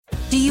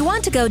Do you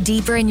want to go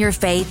deeper in your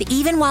faith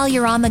even while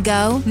you're on the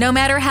go? No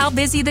matter how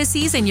busy the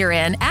season you're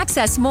in,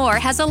 Access More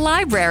has a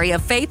library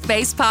of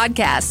faith-based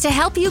podcasts to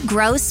help you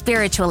grow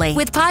spiritually.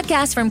 With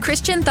podcasts from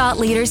Christian thought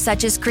leaders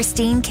such as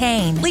Christine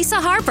Kane, Lisa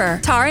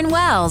Harper, Taryn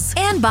Wells,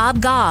 and Bob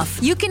Goff.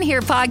 You can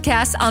hear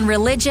podcasts on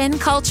religion,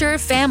 culture,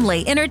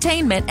 family,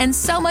 entertainment, and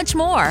so much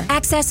more.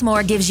 Access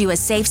More gives you a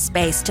safe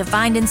space to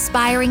find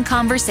inspiring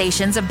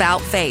conversations about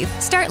faith.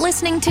 Start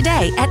listening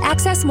today at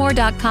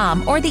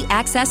accessmore.com or the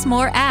Access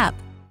More app.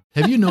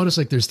 Have you noticed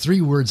like there's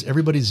three words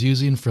everybody's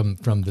using from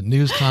the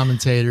news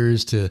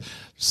commentators to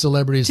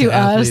celebrities to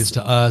athletes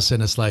to us,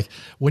 and it's like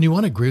when you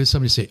want to agree with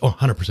somebody, say,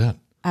 100%.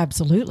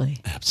 Absolutely.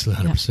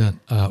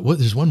 100%. Well,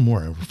 there's one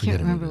more. I'm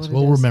forgetting what it is.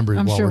 We'll remember it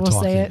while we're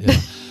talking. Say it.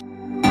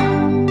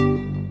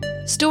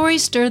 Yeah.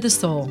 Stories stir the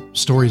soul.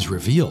 Stories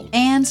reveal.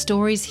 And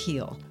stories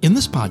heal. In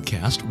this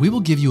podcast, we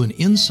will give you an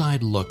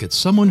inside look at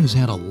someone who's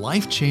had a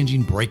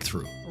life-changing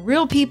breakthrough.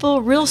 Real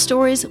people, real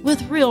stories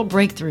with real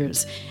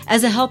breakthroughs.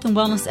 As a health and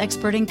wellness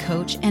expert and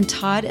coach, and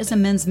Todd as a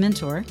men's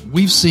mentor,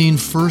 we've seen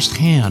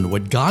firsthand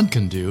what God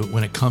can do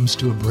when it comes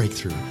to a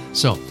breakthrough.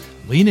 So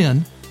lean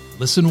in,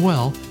 listen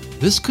well.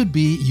 This could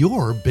be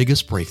your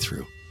biggest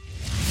breakthrough.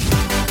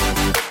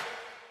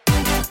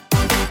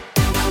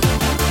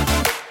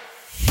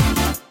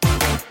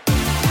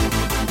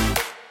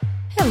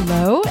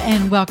 Hello,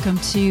 and welcome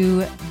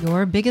to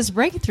Your Biggest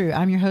Breakthrough.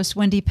 I'm your host,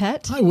 Wendy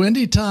Pett. Hi,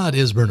 Wendy. Todd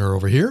Isberner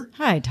over here.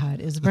 Hi, Todd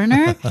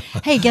Isberner.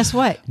 Hey, guess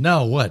what?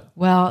 No, what?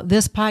 Well,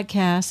 this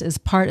podcast is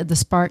part of the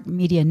Spark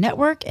Media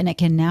Network, and it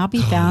can now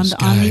be found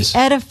on the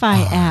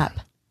Edify app.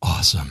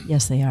 Awesome.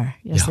 Yes, they are.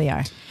 Yes, they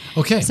are.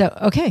 Okay. So,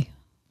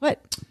 What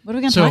are we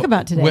going to talk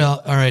about today?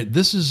 Well, all right.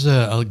 This is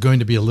going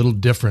to be a little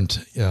different.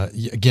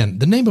 Again,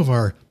 the name of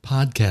our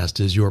podcast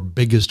is Your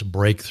Biggest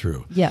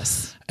Breakthrough.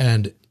 Yes.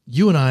 And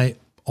you and I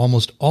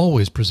almost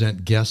always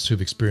present guests who've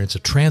experienced a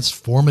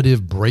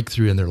transformative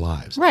breakthrough in their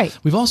lives. Right.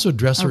 We've also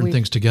addressed certain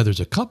things together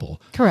as a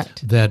couple.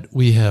 Correct. That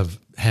we have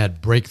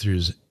had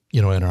breakthroughs,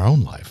 in our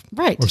own life.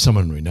 Right. Or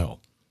someone we know.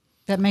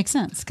 That makes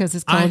sense because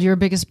it's called Your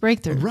Biggest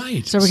Breakthrough.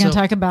 Right. So we're going to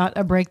talk about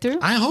a breakthrough?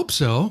 I hope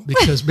so,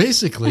 because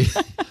basically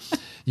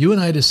you and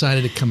I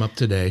decided to come up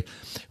today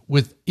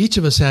with each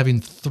of us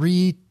having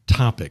 3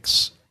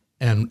 topics.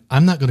 And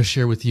I'm not going to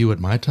share with you what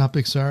my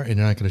topics are, and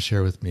you're not going to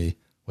share with me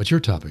what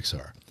your topics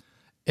are.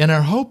 And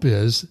our hope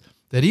is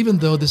that even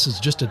though this is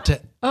just what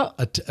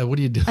are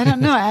you doing? I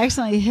don't know. I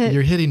accidentally hit.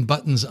 You're hitting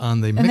buttons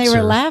on the mixer. And they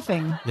were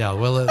laughing. Yeah,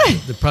 well,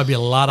 there'd probably be a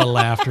lot of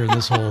laughter in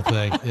this whole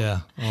thing. Yeah.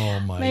 Oh,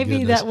 my Maybe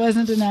goodness. that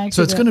wasn't an accident.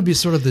 So it's going to be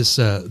sort of this,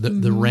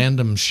 the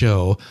random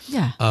show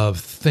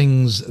of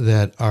things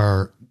that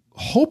are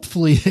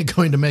hopefully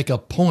going to make a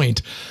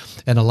point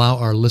and allow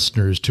our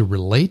listeners to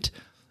relate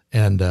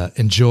and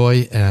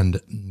enjoy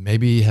and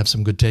maybe have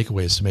some good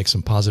takeaways to make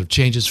some positive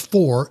changes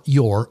for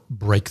your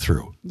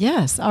breakthrough.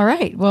 Yes. All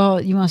right.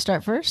 Well, you want to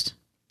start first?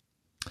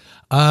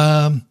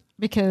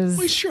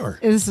 Because sure.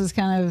 This is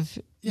kind of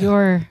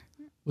your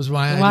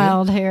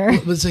wild hair.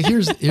 Well, so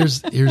here's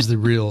the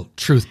real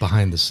truth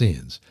behind the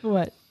scenes.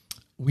 What?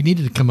 We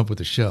needed to come up with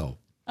a show.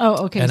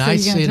 Oh, okay. And so I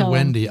say to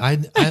Wendy,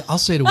 them. I'll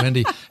say to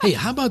Wendy, hey,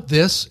 how about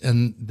this?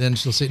 And then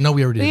she'll say, no,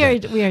 we already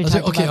did that. We already I'll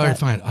talked say, okay, about all right, that.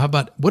 fine. How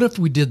about, what if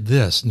we did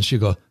this? And she'll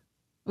go,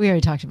 we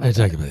already talked about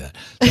that.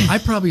 So I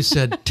probably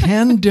said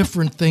 10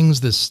 different things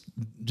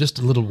just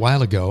a little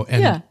while ago.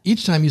 And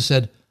each time you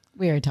said,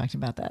 we already talked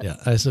about that. Yeah.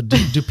 I said,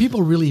 do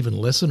people really even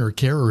listen or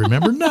care or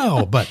remember?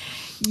 No, but.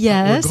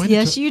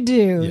 Yes, you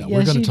do. Yeah,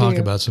 we're going to talk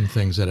about some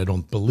things that I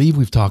don't believe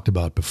we've talked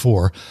about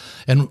before.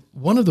 And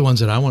one of the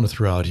ones that I want to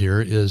throw out here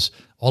is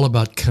all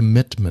about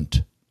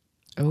commitment.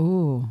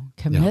 Oh,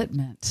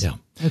 commitment. Yeah.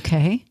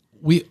 Okay.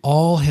 We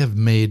all have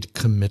made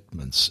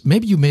commitments.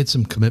 Maybe you made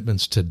some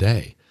commitments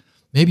today.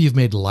 Maybe you've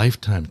made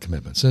lifetime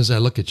commitments. As I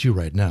look at you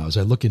right now, as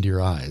I look into your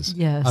eyes,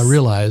 yes. I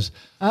realize...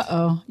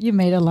 you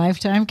made a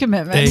lifetime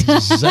commitment.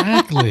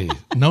 Exactly.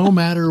 No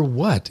matter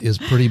what is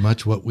pretty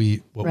much what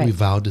we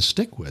vowed to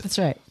stick with. That's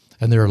right.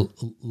 And there are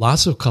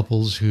lots of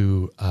couples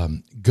who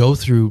go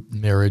through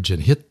marriage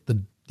and hit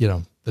the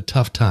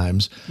tough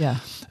times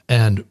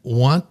and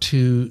want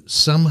to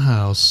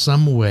somehow,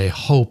 some way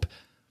hope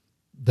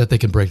that they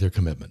can break their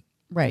commitment.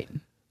 Right.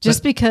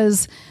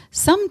 Because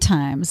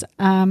sometimes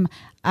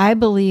I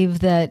believe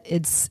that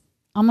it's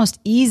almost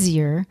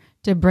easier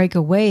to break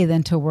away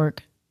than to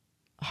work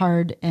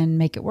hard and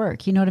make it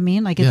work. You know what I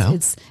mean? Like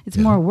it's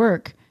more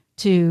work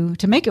to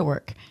make it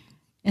work.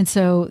 And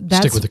so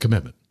that's stick with the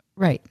commitment.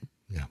 Right.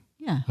 Yeah.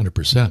 Yeah.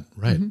 100%.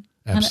 Right. Mm-hmm.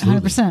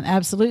 Absolutely. 100%.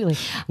 Absolutely.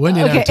 Wendy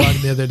and I were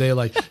talking the other day,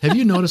 like, have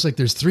you noticed like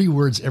there's 3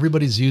 words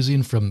everybody's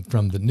using from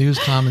the news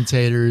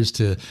commentators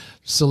to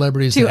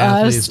celebrities to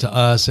athletes to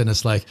us. And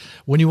it's like,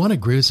 when you want to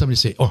agree with somebody,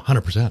 say,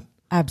 100%.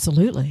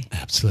 Absolutely.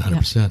 Absolutely.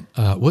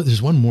 100%.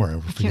 There's one more.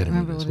 I'm forgetting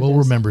what it is. We'll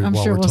remember I'm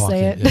while sure we're we'll talking.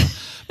 Say it. Yeah.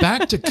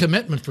 Back to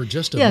commitment for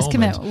just a moment. Yes,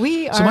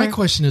 commitment. So my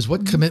question is,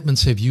 what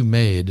commitments have you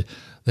made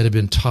that have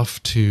been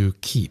tough to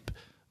keep?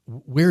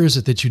 Where is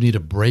it that you need a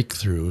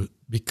breakthrough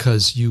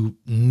because you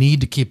need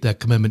to keep that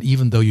commitment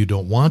even though you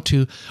don't want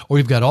to, or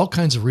you've got all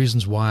kinds of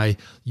reasons why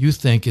you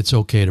think it's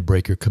okay to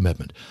break your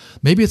commitment.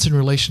 Maybe it's in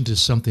relation to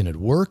something at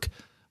work,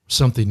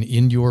 something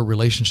in your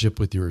relationship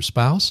with your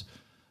spouse,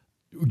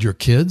 your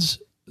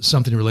kids,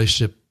 something in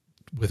relationship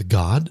with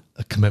God,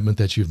 a commitment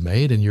that you've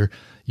made, and you're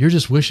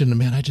just wishing,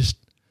 man, I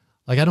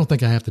don't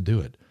think I have to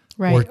do it.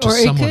 Right. Or to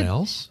someone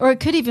else. Or it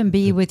could even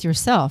be with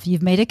yourself.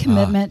 You've made a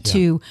commitment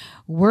to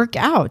work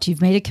out.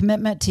 You've made a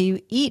commitment to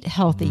eat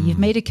healthy. You've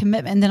made a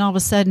commitment. And then all of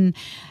a sudden,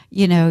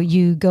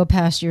 you go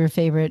past your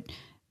favorite,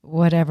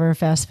 whatever,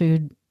 fast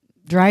food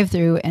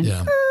drive-through and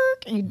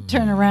you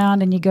turn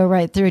around and you go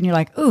right through and you're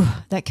like, ooh,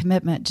 that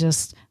commitment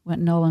just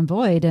went null and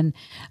void. And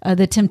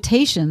the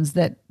temptations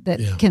that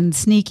can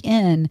sneak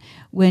in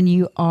when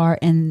you are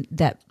in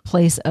that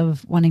place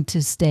of wanting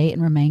to stay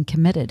and remain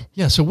committed.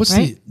 Yeah. So what's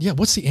the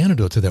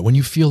antidote to that? When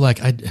you feel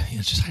like I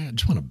just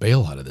want to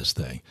bail out of this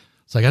thing.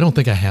 It's like, I don't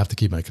think I have to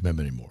keep my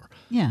commitment anymore.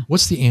 Yeah.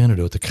 What's the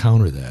antidote to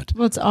counter that?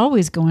 Well, it's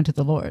always going to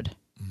the Lord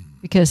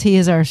because he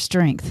is our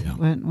strength. Yeah.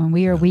 When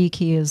we are weak,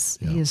 he is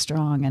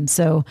strong. And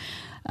so,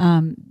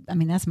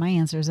 that's my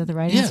answer. Is that the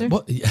right answer?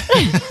 Well,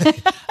 100%.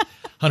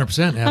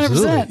 Absolutely.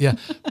 100%. Yeah.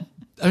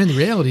 The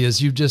reality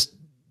is you just,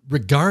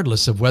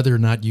 regardless of whether or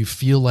not you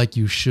feel like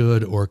you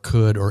should or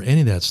could or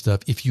any of that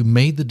stuff, if you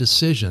made the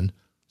decision,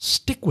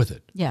 stick with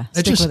it. Yeah,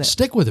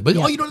 stick with it. But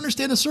you don't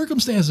understand the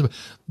circumstances.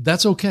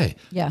 That's okay.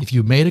 Yeah. If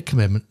you made a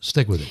commitment,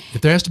 stick with it.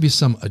 If there has to be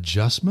some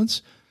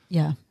adjustments,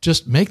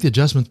 just make the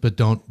adjustments, but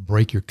don't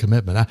break your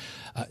commitment.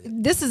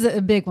 This is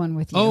a big one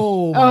with you.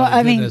 Oh,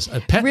 my goodness.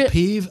 A pet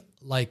peeve,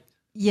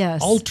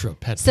 ultra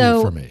pet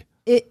peeve for me.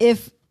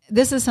 If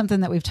this is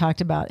something that we've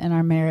talked about in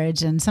our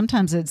marriage, and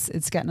sometimes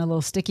it's gotten a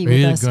little sticky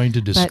with us. Are you going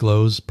to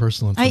disclose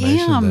personal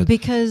information? I am,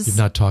 because you've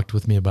not talked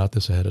with me about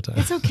this ahead of time.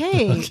 It's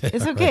okay.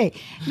 It's okay. Right.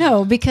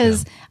 No,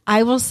 because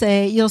I will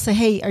say, you'll say,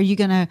 hey, are you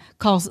going to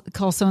call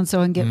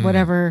so-and-so and get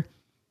whatever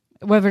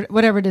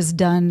it is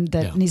done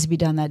that needs to be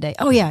done that day?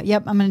 Oh yeah.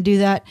 Yep. I'm going to do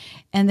that.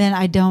 And then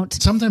I don't.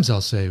 Sometimes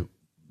I'll say,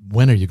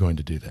 when are you going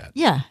to do that?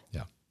 Yeah.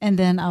 Yeah. And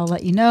then I'll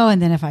let you know.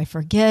 And then if I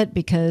forget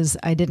because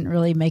I didn't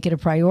really make it a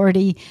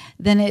priority,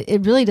 then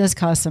it really does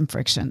cause some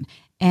friction.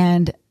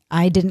 And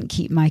I didn't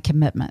keep my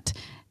commitment.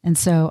 And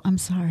so I'm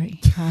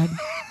sorry, God.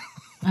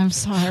 I'm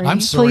sorry.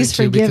 I'm sorry Please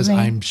too, forgive because me.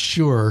 I'm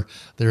sure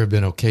there have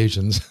been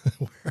occasions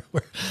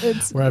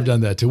where I've done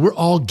that too. We're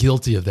all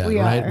guilty of that,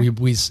 right?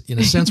 We in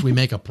a sense, we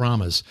make a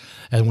promise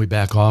and we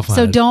back off on it.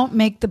 So don't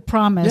make the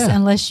promise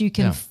unless you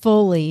can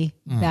fully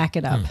back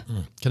it up.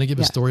 Can I give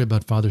a story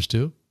about Father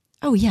Stu?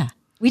 Oh yeah.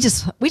 We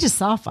just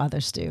saw Father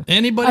Stu.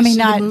 Anybody? See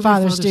not the movie,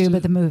 Father Stu,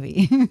 but the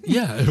movie.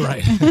 Yeah,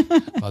 right.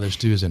 Father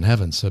Stu is in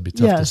heaven, so it'd be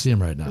tough to see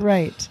him right now.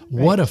 Right.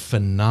 What a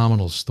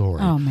phenomenal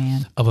story. Oh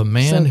man. Of a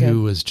man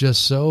who was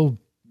just so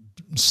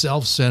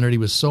self-centered. He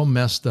was so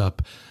messed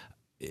up.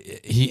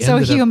 He so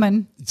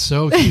human.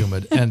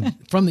 And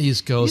from the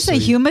East Coast. Did you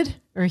say humid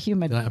or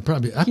humid? I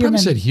probably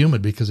said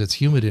humid because it's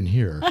humid in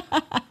here.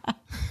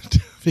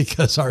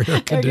 Because our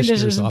air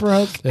conditioner's off.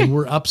 Broke. And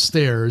we're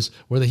upstairs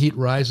where the heat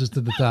rises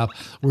to the top.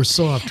 We're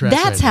so off track.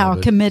 That's how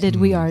committed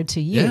we are to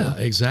you. Yeah,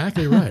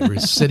 exactly right. We're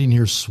sitting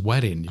here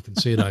sweating. You can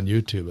see it on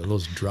YouTube.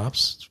 Those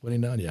drops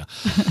sweating down. Yeah.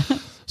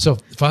 So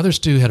Father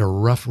Stu had a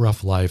rough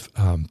life.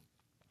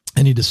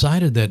 And he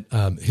decided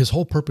that his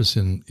whole purpose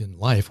in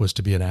life was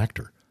to be an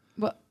actor.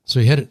 Well, so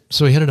he headed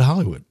to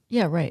Hollywood.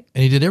 Yeah, right.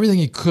 And he did everything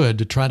he could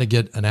to try to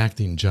get an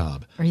acting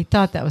job. Or he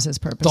thought that was his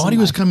purpose. Thought he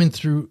was coming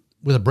through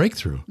with a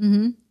breakthrough.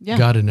 Mm-hmm. Yeah.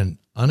 Got in an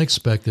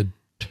unexpected,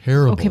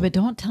 terrible. Okay, but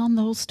don't tell them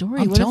the whole story.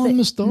 I'm telling them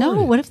the story.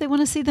 No, what if they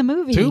want to see the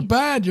movie? Too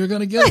bad. You're going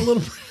to get a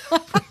little.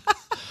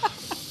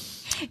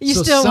 You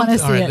still want to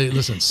see it.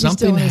 Listen,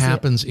 something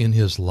happens in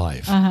his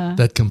life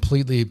that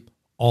completely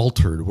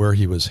altered where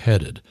he was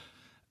headed.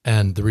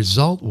 And the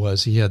result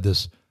was he had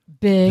this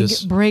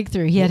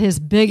breakthrough. He had his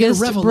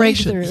biggest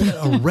breakthrough. He had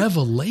a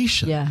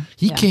revelation.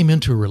 He came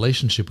into a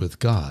relationship with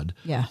God.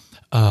 Yeah.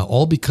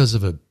 All because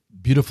of a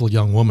beautiful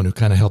young woman who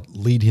kind of helped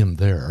lead him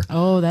there.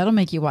 Oh, that'll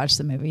make you watch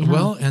the movie. Huh?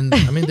 Well, and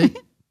they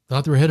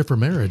thought they were headed for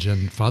marriage,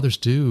 and Father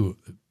Stu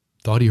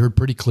thought he heard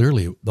pretty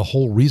clearly the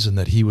whole reason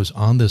that he was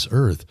on this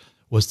earth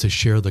was to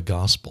share the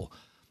gospel.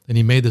 And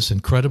he made this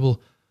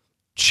incredible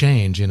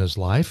change in his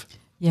life.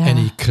 Yeah. And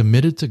he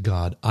committed to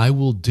God, I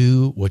will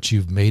do what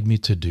you've made me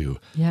to do.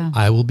 Yeah.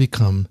 I will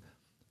become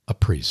a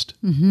priest.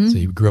 Mm-hmm. So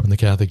he grew up in the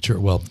Catholic Church.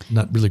 Well,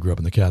 not really grew up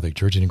in the Catholic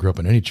Church. He didn't grow up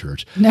in any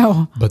church.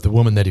 No. But the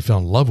woman that he fell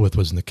in love with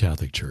was in the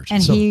Catholic Church.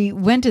 And so, he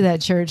went to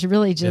that church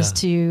really just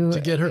to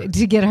get her.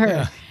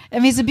 Yeah. I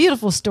mean, it's a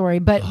beautiful story,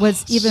 but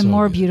what's even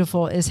more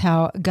beautiful is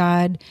how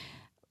God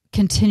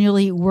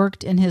continually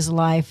worked in his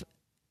life,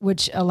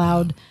 which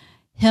allowed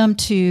him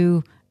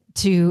to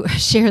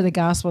share the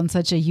gospel in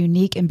such a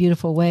unique and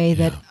beautiful way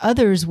that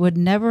others would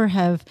never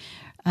have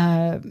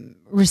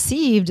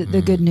received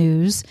the good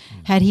news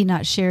had he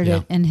not shared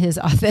it in his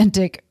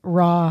authentic,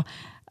 raw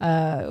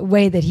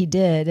way that he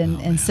did.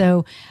 And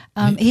so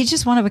he's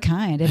just one of a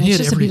kind. And it's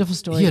just a beautiful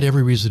story. He had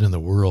every reason in the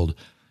world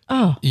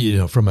Oh,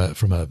 from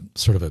a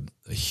sort of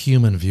a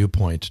human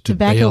viewpoint to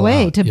back bail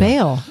away, out. to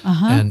bail.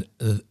 And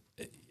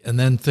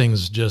then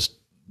things just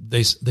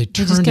they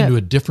turned into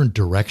a different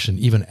direction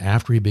even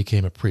after he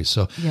became a priest.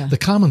 So the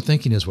common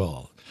thinking is,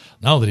 well,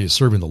 now that he's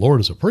serving the Lord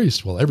as a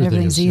priest, well,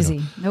 everything's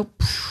easy.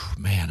 Nope.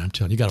 Man, I'm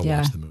telling you, you got to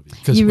watch the movie.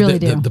 You really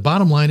do. The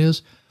bottom line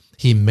is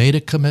he made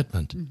a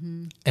commitment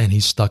and he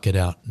stuck it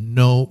out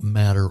no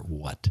matter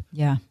what.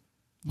 Yeah.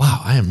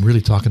 Wow, I am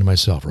really talking to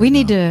myself right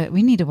now.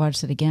 We need to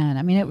watch it again.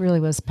 I mean, it really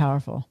was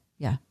powerful.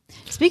 Yeah.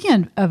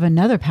 Speaking of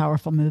another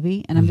powerful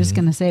movie, and I'm just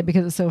going to say it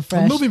because it's so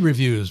fresh. Movie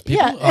reviews,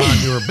 people,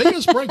 on your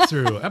biggest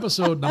breakthrough,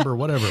 episode number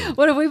whatever.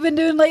 What have we been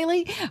doing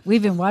lately?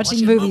 We've been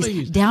watching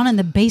movies down in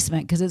the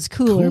basement because it's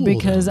cooler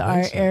because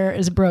our air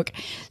is broke.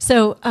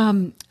 So,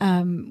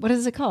 what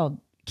is it called?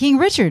 King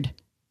Richard.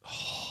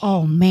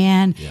 Oh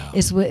man,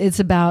 it's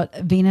about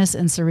Venus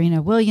and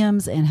Serena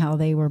Williams and how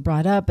they were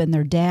brought up and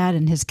their dad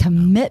and his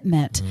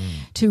commitment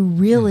to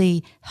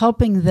really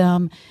helping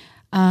them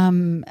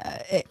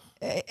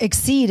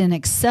exceed and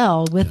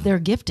excel with their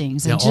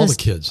giftings. And all the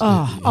kids.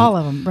 All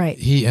of them, right.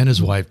 He and his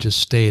wife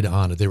just stayed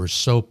on it. They were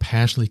so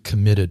passionately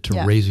committed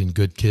to raising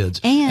good kids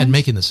and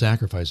making the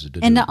sacrifices to do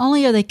it. And not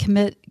only are they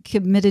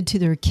committed to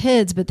their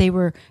kids, but they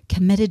were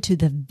committed to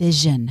the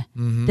vision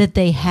that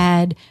they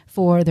had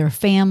for their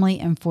family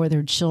and for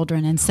their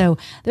children. And so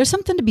there's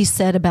something to be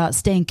said about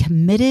staying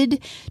committed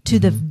to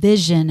the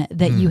vision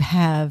that you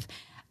have,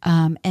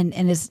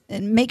 and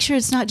make sure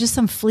it's not just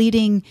some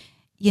fleeting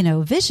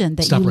vision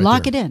that you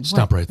lock it in.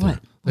 Stop right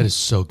there. That is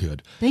so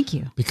good. Thank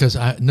you. Because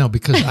I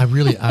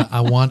really,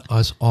 I want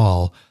us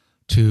all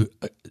to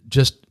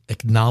just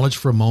acknowledge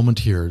for a moment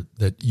here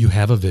that you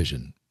have a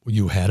vision,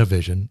 you had a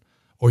vision,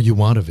 or you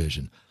want a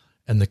vision.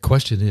 And the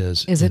question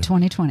is it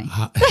 2020?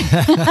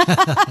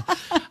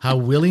 How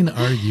willing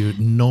are you,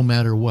 no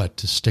matter what,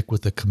 to stick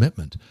with the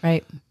commitment?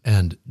 Right.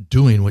 And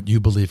doing what you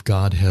believe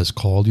God has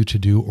called you to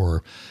do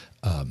or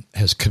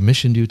has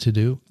commissioned you to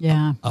do,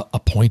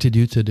 appointed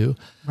you to do.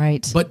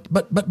 Right.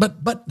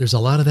 But there's a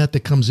lot of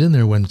that comes in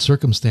there when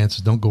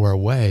circumstances don't go our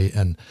way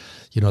and,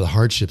 the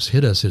hardships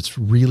hit us. It's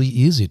really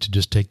easy to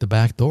just take the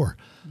back door.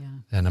 Yeah.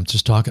 And I'm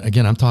just talking,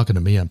 again, I'm talking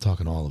to me, I'm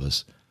talking to all of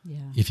us. Yeah.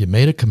 If you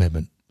made a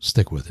commitment,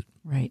 stick with it.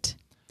 Right.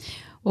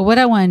 Well, what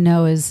I want to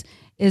know is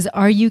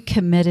are you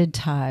committed,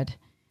 Todd,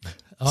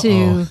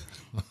 to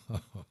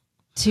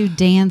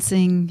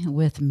dancing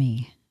with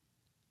me?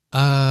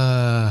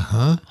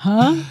 Huh?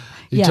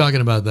 You're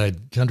talking about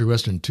that country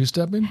western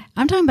two-stepping?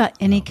 I'm talking about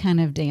any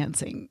kind of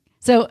dancing.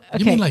 So, okay.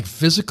 You mean like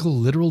physical,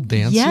 literal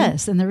dancing?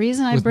 Yes, and the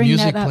reason I bring that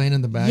up... With music playing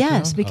in the background?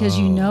 Yes, because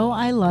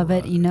I love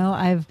it.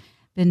 I've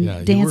been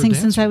dancing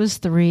since I was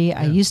 3.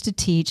 Yeah. I used to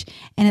teach,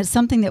 and it's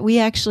something that we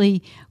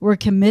actually were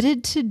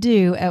committed to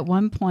do at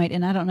one point,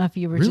 and I don't know if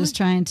you were just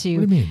trying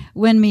to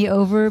win me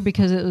over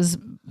because it was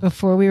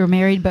before we were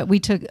married, but we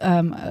took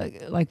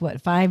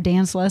 5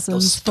 dance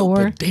lessons,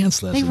 4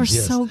 dance lessons. They were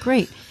so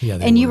great. Yeah,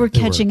 and you were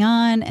catching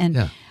on,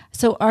 and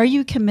so are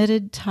you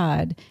committed,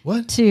 Todd,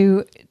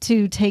 to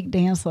take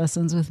dance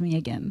lessons with me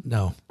again?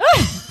 No.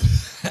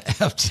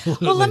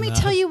 Absolutely. Well, let me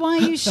tell you why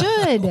you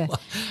should.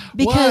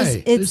 Because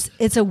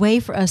it's a way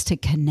for us to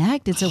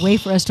connect. It's a way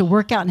for us to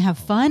work out and have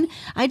fun.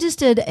 I just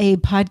did a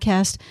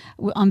podcast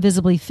on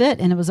Visibly Fit,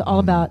 and it was all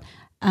about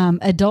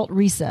adult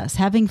recess,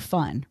 having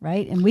fun,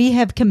 right? And we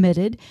have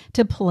committed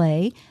to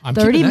play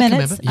 30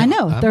 minutes. Yeah, I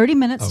know, 30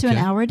 minutes to an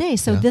hour a day.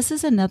 So this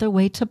is another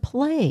way to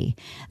play.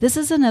 This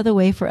is another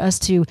way for us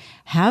to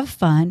have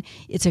fun.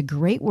 It's a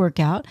great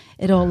workout.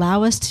 It'll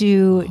allow us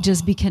to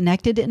just be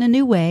connected in a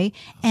new way,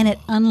 and it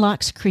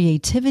unlocks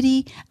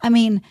creativity. I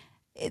mean,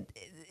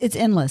 it's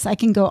endless. I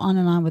can go on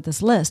and on with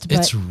this list. But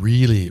it's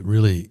really,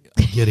 really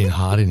getting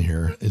hot in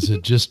here. Is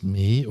it just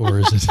me, or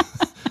is it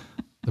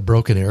the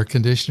broken air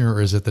conditioner,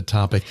 or is it the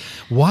topic?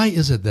 Why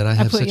is it that I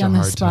have such a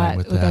hard time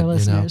with that? Our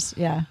listeners.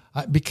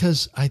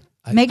 Because I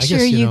make sure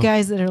you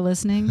guys that are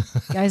listening,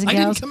 guys and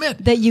gals,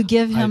 that you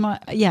give him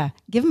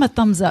give him a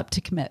thumbs up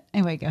to commit.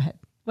 Anyway, go ahead.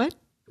 What?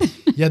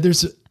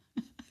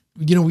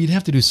 We'd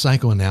have to do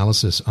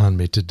psychoanalysis on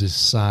me to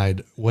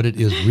decide what it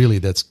is really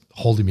that's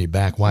holding me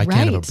back. Why I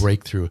can't have a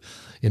breakthrough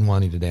in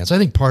wanting to dance. I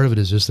think part of it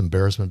is just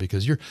embarrassment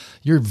because you're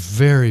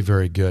very,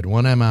 very good.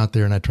 When I'm out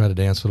there and I try to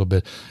dance a little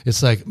bit,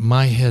 it's like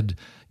my head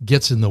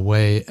gets in the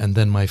way and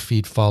then my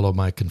feet follow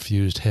my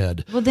confused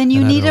head. Well, then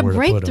you need a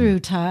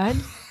breakthrough, Todd.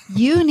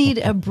 You need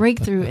a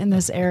breakthrough in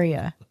this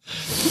area.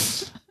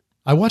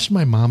 I watched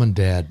my mom and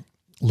dad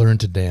learn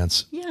to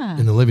dance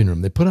in the living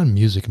room. They put on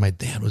music. My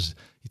dad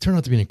he turned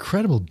out to be an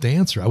incredible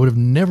dancer. I would have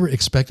never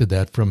expected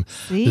that from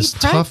this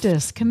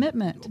practice, tough,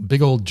 commitment,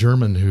 big old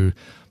German who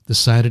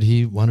decided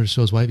he wanted to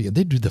show his wife.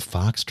 They do the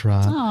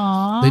foxtrot.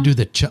 Aww. They do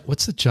the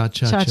what's the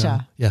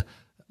cha-cha-cha? Yeah.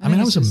 I mean,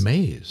 I was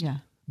amazed. Yeah.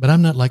 But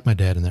I'm not like my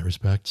dad in that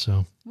respect,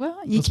 so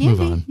let's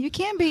move on. You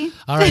can be.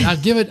 All right, I'll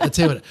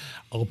tell you what,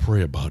 I'll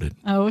pray about it.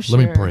 Oh, sure.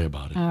 Let me pray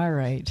about it. All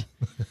right.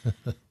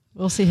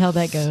 We'll see how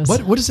that goes.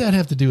 What does that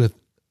have to do with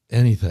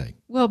anything?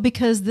 Well,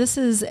 because this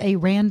is a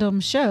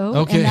random show,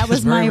 Okay, and that was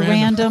it's very my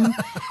random.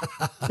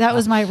 that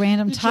was my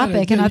random trying to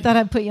topic, get and I you- thought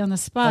I'd put you on the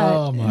spot.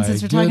 Oh, my and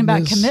since we're talking about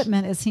goodness.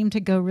 commitment, it seemed to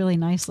go really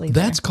nicely.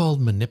 That's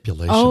called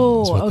manipulation.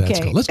 Oh, is what that's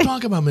okay. called. Let's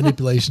talk about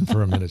manipulation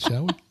for a minute,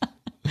 shall we? there.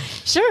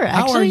 Sure.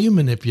 How Actually, are you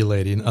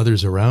manipulating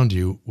others around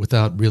you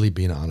without really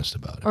being honest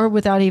about it? or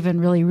without even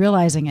really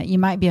realizing it, you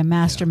might be a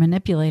master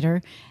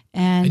manipulator,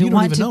 and you don't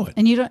want even to, know it.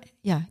 And you don't.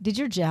 Yeah. Did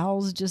your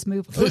jowls just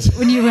move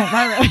when you went?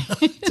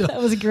 That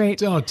was great.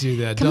 Don't do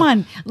that. Come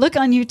on, look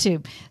on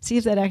YouTube, see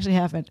if that actually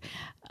happened.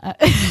 All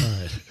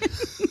right.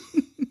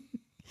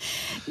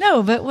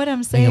 No, but what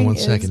I'm saying Hang on 1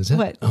 is second. Is that?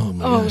 what? Oh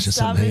my gosh, there's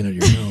stop something it.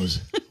 hanging out your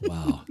nose.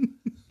 Wow.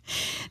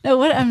 No,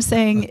 what I'm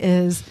saying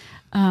is,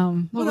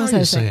 what was are I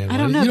you saying? I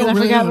don't Lonnie? know You because I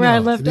really forgot don't where I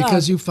know. left off.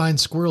 Because you find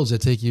squirrels that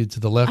take you to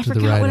the left I or the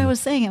forgot right. what I and- was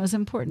saying. It was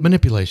important.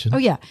 Manipulation. Oh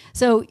yeah.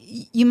 So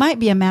you might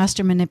be a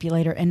master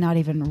manipulator and not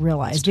even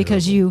realize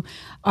because you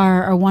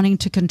are wanting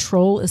to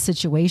control a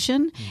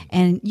situation,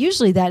 and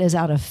usually that is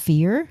out of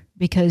fear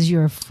because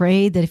you're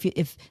afraid that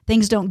if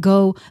things don't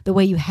go the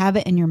way you have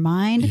it in your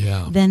mind,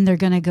 Yeah. then they're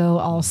going to go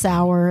all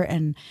sour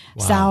and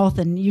south,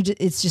 and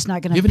it's just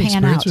not going You to have any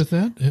pan experience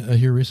out. with that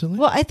here recently?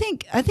 Well, I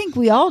think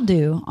we all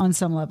do on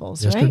some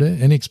levels, right?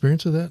 Yesterday? Any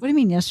experience with that? What do you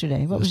mean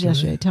yesterday? What was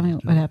yesterday? Tell me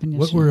what happened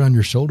What yesterday. were on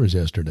your shoulders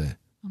yesterday?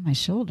 On my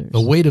shoulders.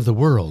 The weight of the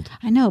world.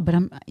 I know, but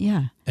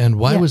yeah. And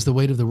why Yeah. was the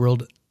weight of the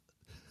world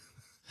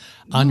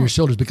on your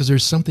shoulders? Because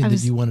there's something that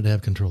was- you wanted to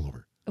have control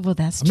over. Well,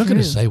 that's I'm true. not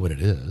going to say what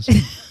it is,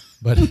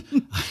 but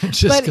I'm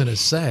just going to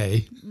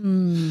say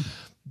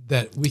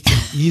that we can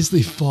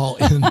easily fall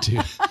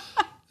into.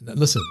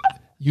 Listen,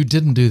 you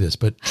didn't do this,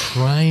 but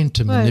trying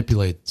to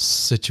manipulate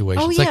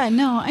situations. Oh It's like, yeah,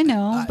 no, I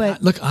know,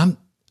 but look, I'm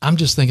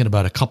just thinking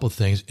about a couple of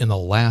things in the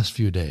last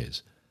few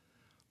days.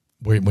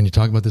 When you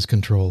talk about this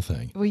control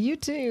thing, well, you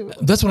too.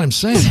 that's what I'm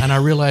saying, and I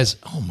realize,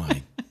 oh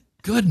my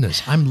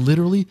goodness, I'm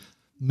literally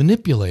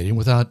manipulating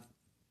without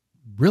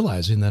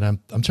realizing that I'm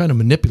trying to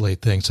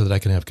manipulate things so that I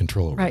can have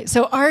control over it. Right.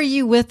 So are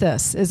you with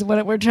us is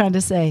what we're trying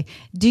to say.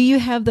 Do you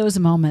have those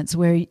moments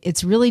where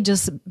it's really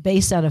just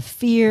based out of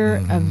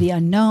fear of the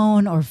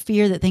unknown or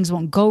fear that things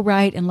won't go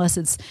right unless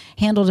it's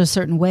handled a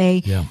certain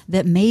way, Yeah.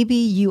 that maybe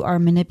you are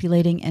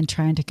manipulating and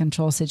trying to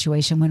control a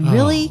situation when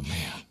really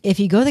if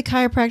you go to the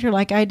chiropractor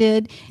like I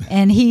did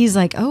and he's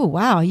like, oh,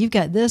 wow, you've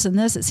got this and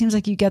this. It seems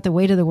like you got the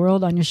weight of the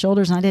world on your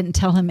shoulders. And I didn't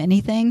tell him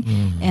anything.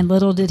 And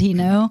little did he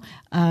know,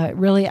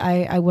 really,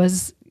 I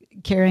was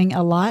carrying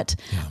a lot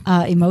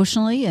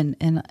emotionally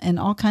and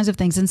all kinds of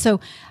things. And so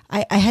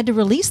I had to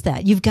release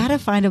that. You've got to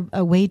find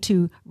a way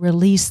to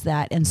release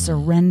that and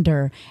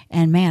surrender.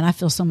 And man, I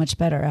feel so much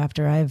better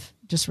after I've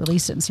just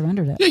released it and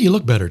surrendered it. Yeah, you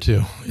look better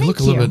too. You look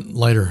a little you. bit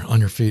lighter on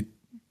your feet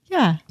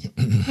Yeah.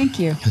 Thank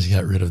you. because you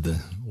got rid of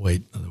the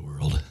weight of the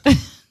world.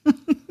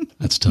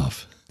 That's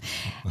tough.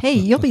 Hey,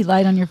 you'll be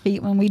light on your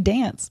feet when we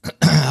dance.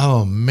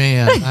 Oh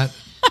man,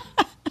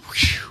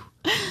 whew.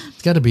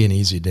 It's got to be an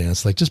easy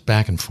dance, like just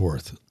back and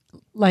forth.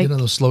 Like, You know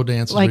those slow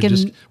dances like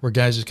where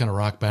guys just kind of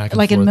rock back and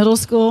like forth. in middle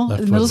school,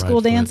 left foot, middle right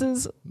school foot.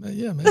 dances,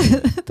 Yeah, man.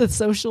 the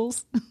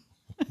socials,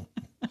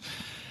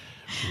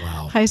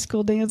 Wow. high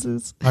school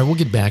dances. All right, we'll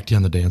get back to you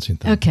on the dancing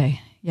thing. Okay.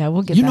 Yeah,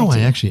 we'll get You back know, to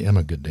I you. actually am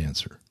a good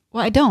dancer.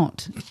 Well, I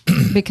don't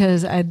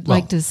because I'd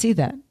like to see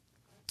that.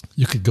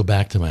 You could go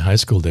back to my high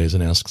school days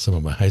and ask some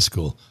of my high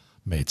school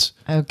mates.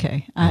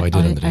 Okay. I did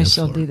on the I dance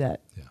shall floor. do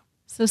that. Yeah.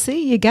 So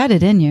see, you got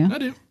it in you. I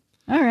do.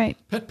 All right.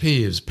 Pet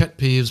peeves, pet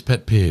peeves,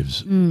 pet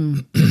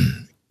peeves.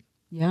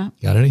 Yeah.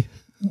 Got any?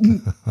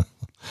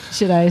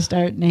 Should I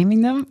start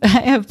naming them? I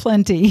have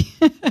plenty.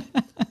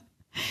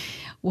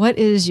 What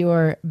is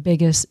your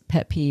biggest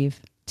pet peeve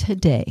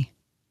today?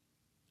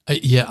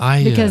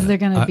 Because they're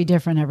going to be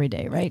different every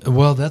day, right?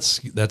 Well, that's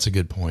a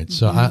good point.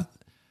 So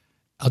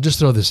I'll just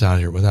throw this out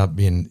here without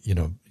being,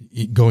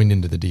 going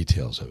into the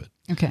details of it.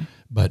 Okay.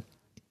 But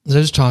I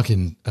was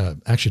talking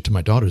actually to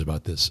my daughters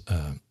about this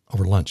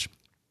over lunch.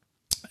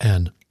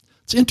 And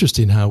it's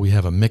interesting how we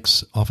have a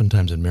mix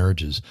oftentimes in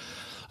marriages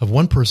of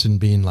one person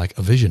being like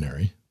a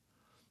visionary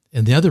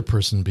and the other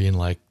person being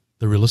like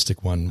the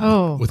realistic one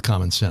with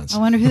common sense. I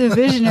wonder who the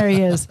visionary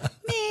is.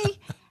 Me.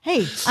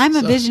 Hey, I'm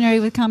a visionary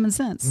with common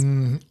sense.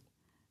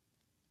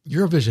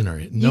 You're a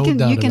visionary. No you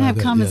doubt can about have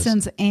that, common yes.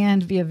 sense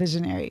and be a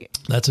visionary.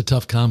 That's a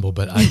tough combo,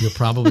 but you're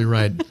probably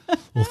right.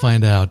 We'll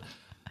find out.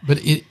 But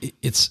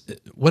it's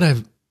what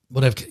I've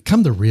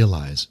come to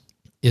realize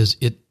is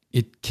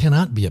it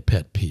cannot be a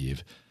pet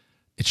peeve.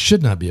 It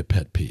should not be a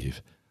pet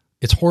peeve.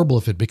 It's horrible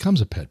if it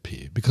becomes a pet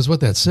peeve because what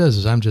that says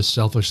is I'm just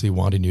selfishly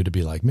wanting you to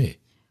be like me.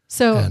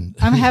 So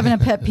I'm having a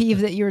pet peeve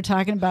that you were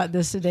talking about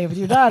this today with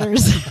your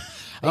daughters.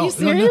 Are you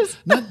serious?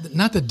 No,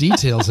 not the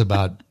details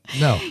about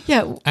no.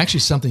 Yeah.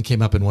 Actually, something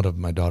came up in one of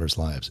my daughter's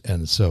lives,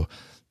 and so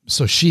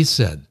she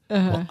said,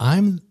 "Well,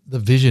 I'm the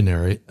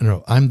visionary.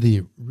 No, I'm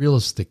the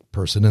realistic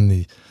person,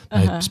 and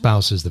my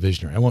spouse is the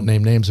visionary. I won't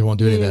name names. I won't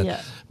do any of that.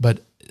 Yeah. But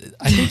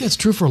I think that's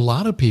true for a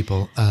lot of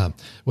people,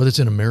 whether it's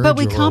in a marriage But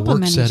we or a work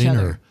complement each setting,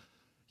 other. or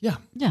yeah,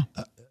 Yeah.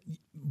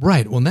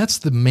 right. Well, that's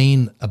the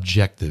main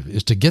objective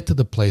is to get to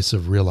the place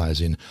of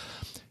realizing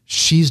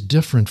she's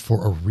different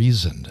for a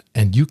reason,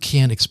 and you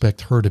can't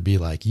expect her to be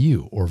like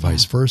you or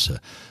vice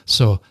versa.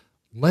 So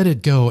let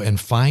it go and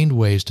find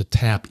ways to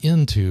tap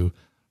into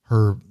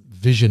her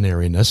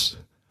visionariness.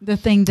 The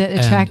thing that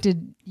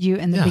attracted you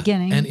in the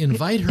beginning. And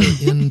invite her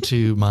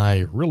into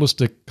my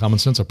realistic common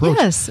sense approach.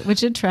 Yes,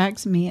 which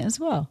attracts me as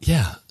well.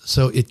 Yeah.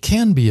 So it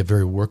can be a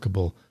very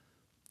workable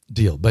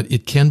deal, but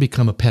it can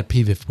become a pet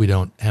peeve if we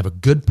don't have a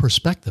good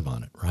perspective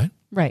on it, right?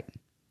 Right.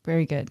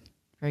 Very good.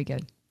 Very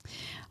good.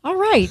 All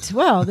right.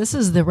 Well, this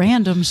is the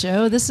Random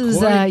Show. This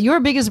is your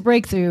biggest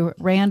breakthrough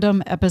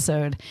random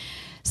episode.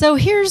 So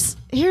here's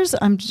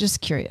I'm just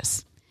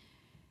curious.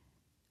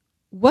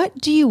 What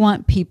do you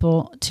want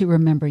people to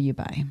remember you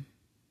by?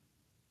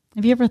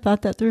 Have you ever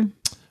thought that through?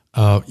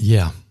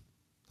 Yeah,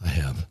 I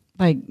have.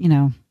 Like,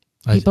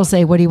 people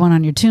say, what do you want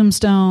on your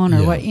tombstone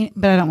or what?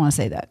 But I don't want to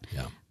say that.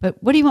 Yeah.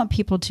 But what do you want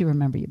people to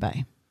remember you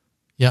by?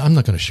 Yeah, I'm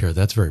not going to share.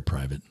 That's very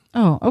private.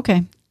 Oh,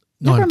 okay.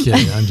 No, I'm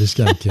kidding. I'm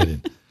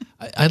kidding.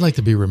 I'd like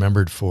to be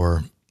remembered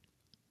for,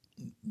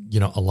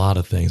 a lot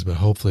of things, but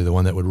hopefully the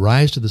one that would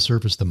rise to the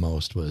surface the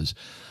most was...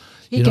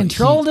 He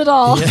controlled it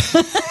all.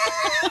 Yeah.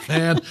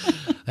 Man,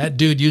 that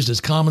dude used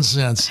his common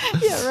sense.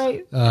 Yeah,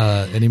 right.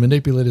 And he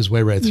manipulated his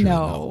way right through.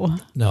 No.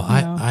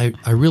 I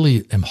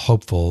really am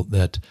hopeful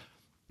that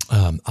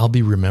I'll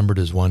be remembered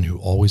as one who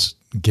always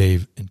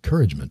gave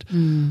encouragement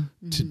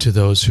to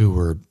those who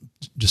were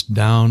just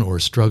down or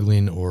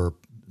struggling or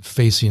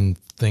facing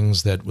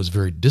things that was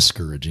very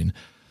discouraging,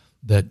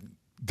 that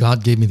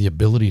God gave me the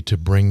ability to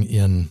bring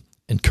in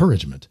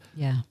encouragement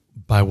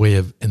by way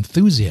of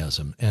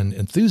enthusiasm. And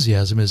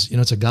enthusiasm is,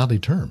 it's a godly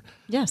term.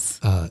 Yes.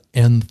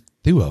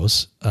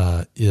 Entheos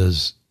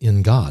is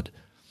in God.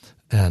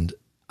 And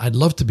I'd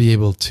love to be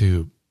able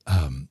to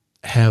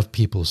have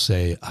people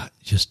say,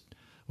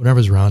 when I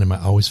was around him,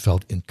 I always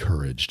felt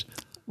encouraged.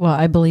 Well,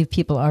 I believe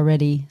people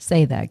already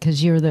say that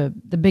because you're the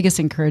biggest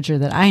encourager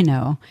that I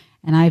know.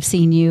 And I've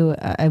seen you,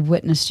 I've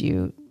witnessed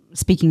you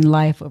speaking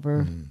life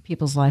over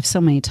people's lives so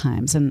many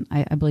times. And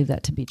I believe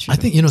that to be true. I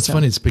think, it's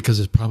funny. It's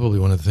because it's probably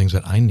one of the things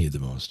that I need the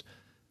most.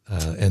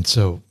 And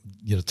so,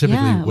 typically.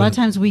 Yeah, a lot of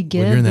times we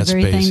give the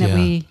very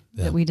thing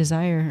that we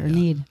desire or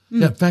need.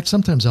 Yeah, in fact,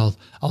 sometimes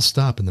I'll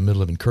stop in the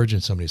middle of encouraging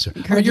somebody and say,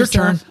 Encourage your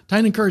yourself. turn.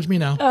 Time to encourage me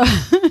now.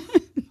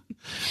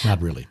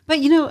 Not really. But,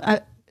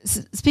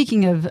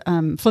 speaking of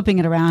flipping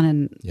it around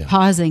and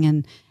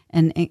pausing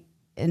and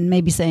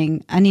maybe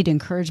saying, I need to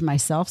encourage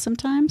myself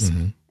sometimes.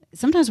 Mm-hmm.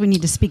 Sometimes we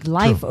need to speak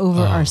life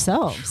over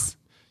ourselves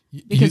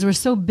because we're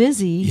so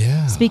busy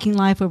speaking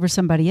life over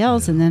somebody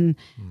else. And then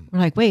we're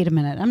like, wait a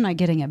minute, I'm not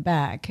getting it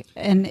back.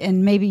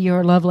 And maybe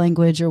your love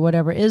language or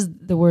whatever is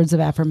the words of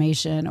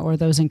affirmation or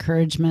those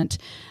encouragement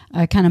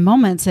kind of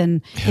moments.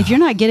 And if you're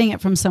not getting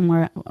it from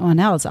someone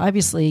else,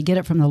 obviously get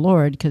it from the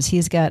Lord because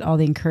he's got all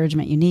the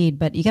encouragement you need,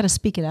 but you got to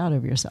speak it out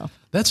over yourself.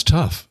 That's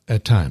tough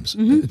at times.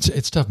 Mm-hmm.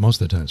 It's tough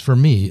most of the times. For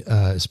me,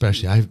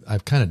 especially,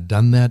 I've kind of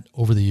done that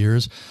over the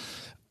years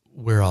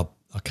where I'll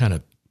kind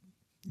of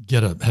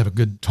have a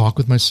good talk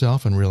with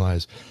myself and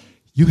realize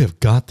you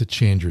have got to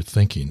change your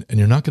thinking, and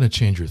you're not going to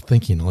change your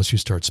thinking unless you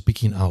start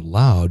speaking out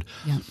loud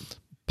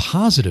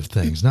positive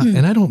things.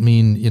 And I don't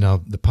mean,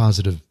 the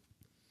positive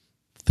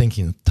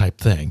thinking type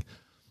thing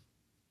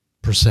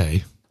per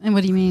se. And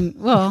what do you mean?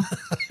 Well,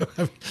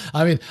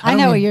 I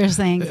know what you're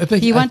saying.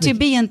 You want to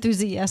be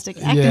enthusiastic,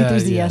 act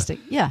enthusiastic.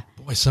 Yeah.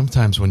 Boy,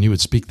 sometimes when you would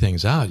speak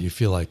things out, you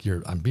feel like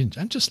I'm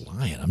just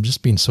lying. I'm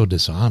just being so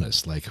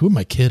dishonest. Like, who am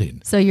I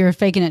kidding? So you're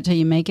faking it till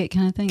you make it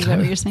kind of thing? Is that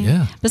what you're saying?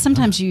 Yeah. But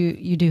sometimes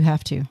you do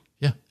have to.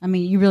 Yeah. I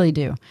mean, you really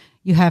do.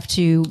 You have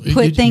to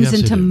put things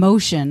into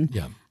motion.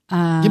 Yeah.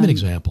 Give me an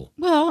example.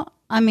 Well,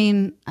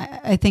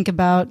 I think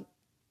about,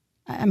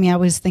 I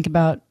always think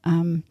about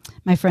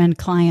my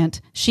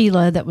client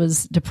Sheila that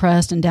was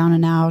depressed and down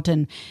and out,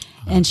 and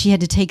she had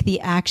to take the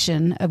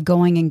action of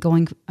going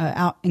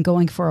out and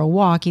going for a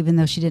walk, even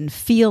though she didn't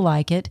feel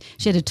like it.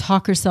 She had to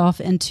talk herself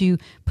into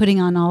putting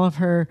on all of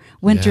her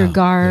winter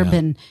garb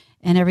and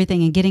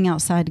everything and getting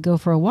outside to go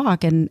for a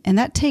walk, and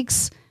that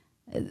takes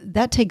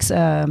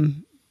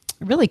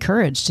really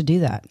courage to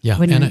do that. Yeah,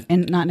 when you're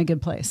not in a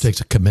good place. It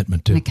takes a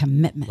commitment too. A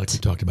commitment, like we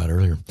talked about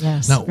earlier.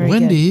 Yes. Now,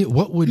 Wendy,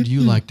 what would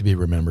you like to be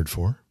remembered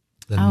for?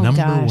 The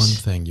number one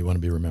thing you want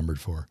to be remembered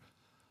for.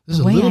 This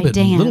is a little bit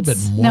morbid.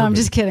 No, I'm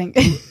just kidding.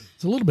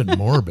 It's a little bit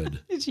morbid.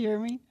 Did you hear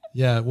me?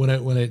 Yeah,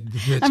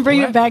 I'm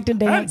bringing it back to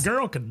dance. That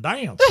girl can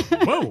dance.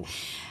 Whoa.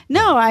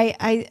 No,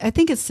 I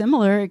think it's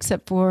similar,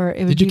 except for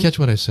it would. Did you catch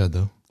what I said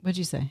though? What'd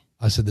you say?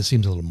 I said this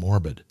seems a little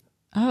morbid.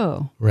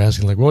 Oh. We're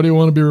asking what do you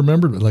want to be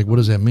remembered? Like, what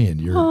does that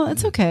mean?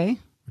 It's okay.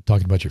 We're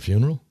talking about your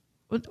funeral?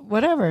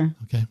 Whatever.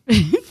 Okay.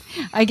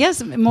 I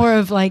guess more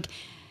of like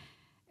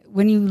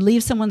when you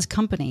leave someone's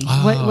company,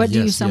 what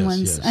do you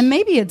someone's, and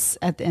maybe it's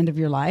at the end of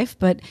your life,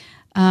 but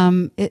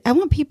I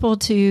want people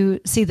to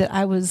see that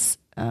I was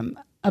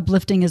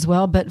uplifting as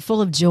well, but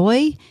full of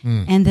joy,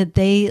 and that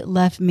they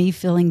left me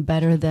feeling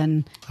better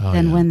than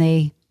when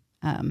they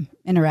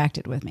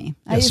interacted with me.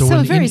 Yeah,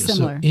 so very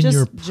similar.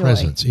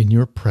 So in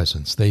your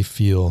presence, they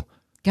feel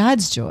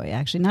God's joy,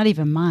 actually, not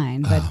even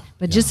mine,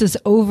 but just this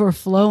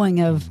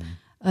overflowing of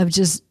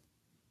just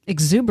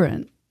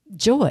exuberant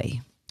joy.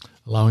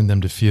 Allowing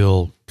them to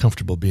feel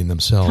comfortable being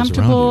themselves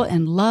Comfortable around you.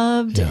 and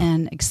loved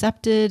and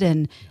accepted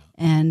and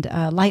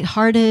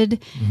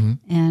lighthearted.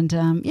 And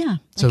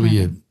So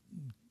you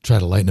try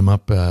to lighten them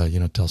up,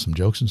 tell some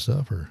jokes and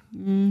stuff, or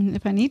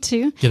if I need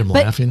to. get them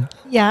laughing?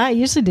 Yeah, I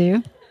usually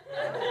do.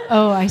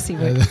 Oh, I see.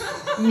 Rick.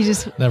 You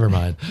just Never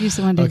mind. You just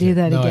wanted to do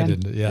that again. No, I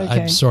didn't. Yeah,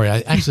 Okay. I'm sorry.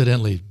 I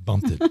accidentally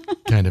bumped it.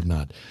 Kind of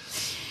not.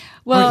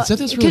 Well, All right, so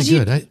that's really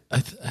good.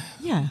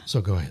 Yeah. So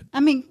go ahead. I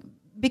mean,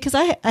 because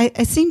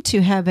I seem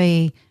to have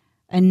a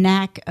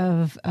knack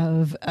of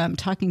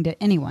talking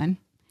to anyone,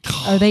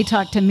 or they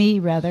talk to me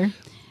rather.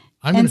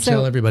 I'm going And to so-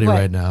 tell everybody what?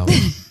 right now.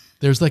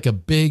 There's like a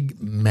big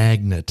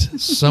magnet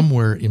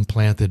somewhere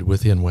implanted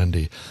within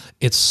Wendy.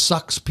 It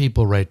sucks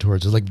people right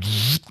towards it. Like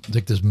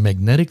this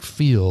magnetic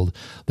field.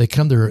 They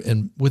come there,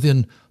 and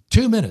within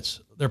 2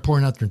 minutes, they're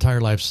pouring out their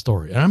entire life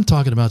story. And I'm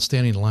talking about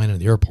standing in line at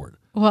the airport.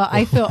 Well,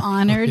 I feel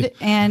honored,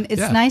 and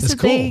it's nice it's that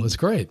cool. they It's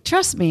great.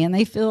 trust me and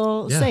they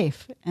feel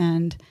safe,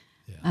 and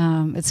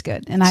it's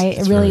good. And I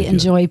it's very really good.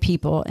 enjoy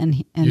people and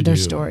You their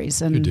do.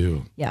 stories. And You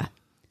do. yeah.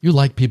 You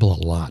like people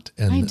a lot.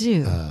 And I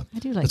do. I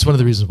do like That's one of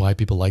the reasons why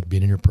people like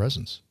being in your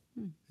presence.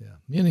 Yeah.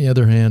 Me, on the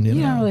other hand, You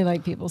don't really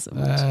like people so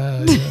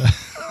much.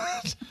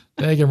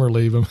 Take them or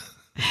leave them.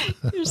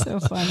 You're so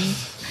funny.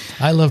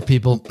 I love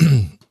people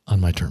on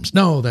my terms.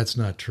 No, that's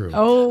not true.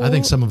 Oh. I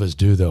think some of us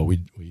do, though.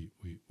 We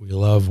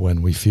love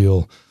when we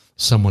feel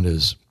someone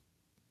is,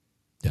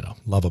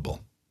 lovable.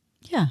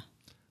 Yeah.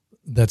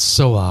 That's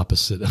so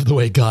opposite of the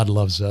way God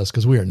loves us,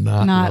 because we are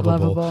not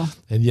lovable.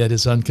 And yet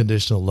his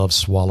unconditional love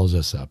swallows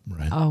us up,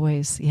 right?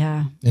 Always.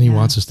 Yeah. And he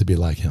wants us to be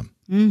like him.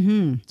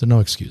 Mm-hmm. So no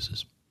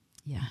excuses.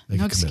 Yeah. Make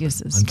No a commitment.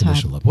 excuses.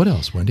 Unconditional love. What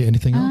else, Wendy?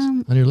 Anything else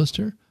on your list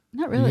here?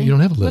 Not really. You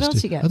don't have a list. What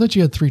else you got? I thought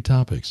you had 3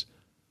 topics.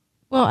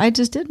 Well, I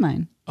just did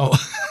mine. Oh,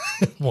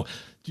 well,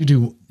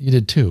 you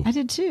did 2. I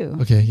did too.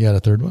 Okay, you had a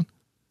 3rd one?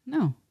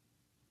 No.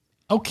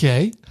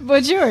 Okay.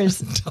 What's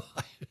yours?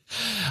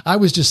 I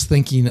was just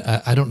thinking,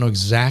 I don't know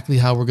exactly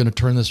how we're going to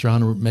turn this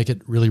around and make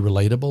it really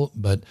relatable,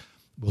 but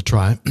we'll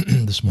try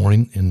this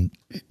morning. And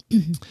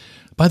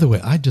by the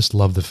way, I just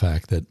love the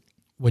fact that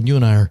when you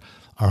and I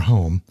are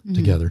home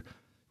together,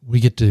 we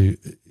get to,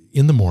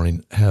 in the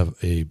morning, have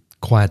a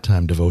quiet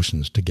time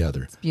devotions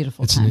together. It's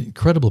beautiful It's time. an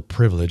incredible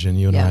privilege,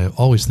 and you and I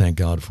always thank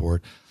God for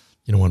it,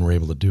 when we're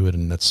able to do it,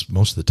 and that's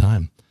most of the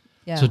time.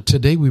 Yeah. So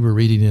today we were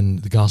reading in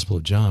the Gospel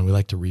of John. We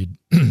like to read,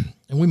 and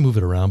we move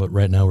it around, but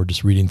right now we're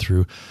just reading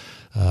through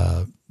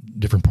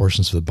different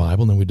portions of the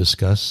Bible, and then we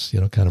discuss,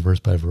 kind of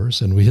verse by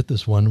verse. And we hit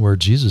this one where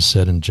Jesus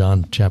said in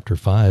John chapter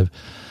 5,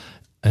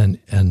 and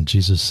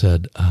Jesus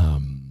said,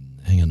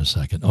 hang on a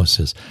second. Oh, it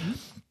says,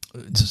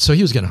 so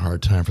he was getting a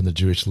hard time from the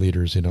Jewish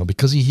leaders,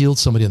 because he healed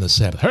somebody on the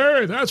Sabbath.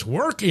 Hey, that's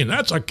working.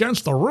 That's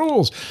against the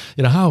rules.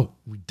 How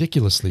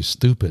ridiculously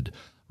stupid.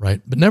 Right.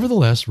 But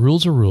nevertheless,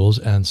 rules are rules.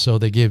 And so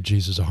they gave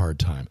Jesus a hard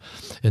time.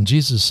 And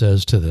Jesus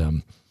says to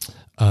them,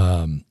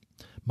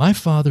 my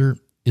Father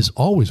is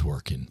always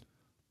working,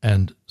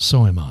 and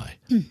so am I.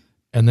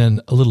 And then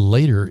a little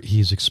later,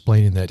 he's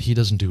explaining that he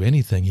doesn't do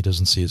anything he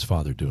doesn't see his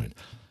Father doing.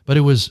 But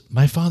it was,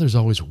 my Father's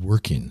always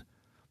working.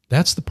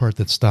 That's the part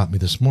that stopped me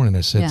this morning.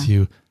 I said to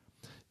you,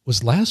 it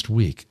was last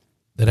week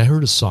that I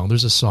heard a song.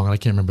 There's a song, and I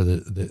can't remember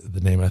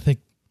the name. I think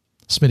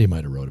Smitty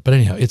might have wrote it. But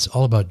anyhow, it's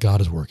all about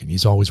God is working.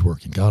 He's always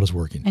working. God is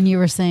working. And you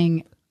were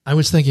saying I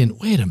was thinking,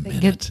 wait a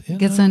minute.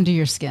 gets under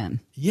your skin.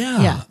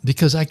 Yeah.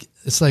 Because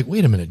it's like,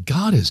 wait a minute.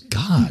 God is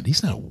God.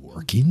 He's not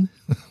working.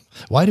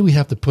 Why do we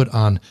have to put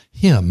on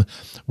him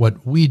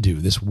what we do,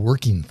 this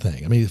working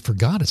thing? I mean, for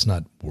God, it's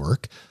not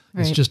work.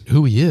 It's Right. just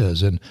who he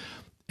is and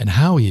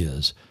how he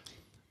is.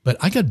 But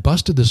I got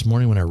busted this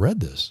morning when I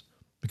read this,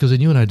 because then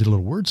you and I did a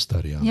little word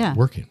study on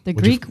working. The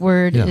Would you- Greek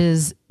word yeah.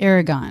 is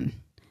ergon,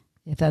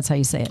 if that's how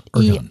you say it.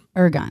 Ergon.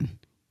 Ergon.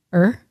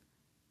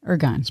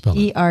 Ergon. Spell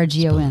it.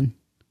 ERGON.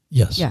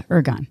 Yes. Yeah,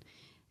 ergon.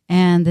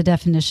 And the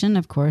definition,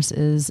 of course,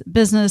 is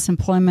business,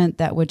 employment,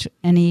 that which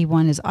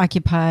anyone is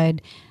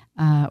occupied,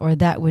 or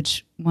that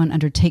which one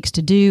undertakes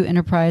to do,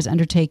 enterprise,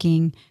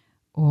 undertaking,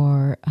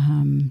 or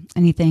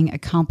anything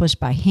accomplished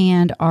by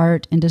hand,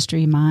 art,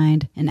 industry,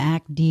 mind, an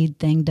act, deed,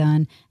 thing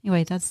done.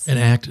 Anyway, that's... An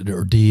act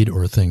or deed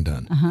or a thing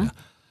done. Yeah.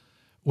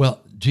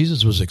 Well,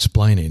 Jesus was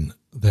explaining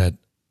that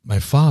my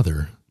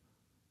Father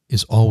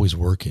is always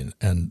working,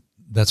 and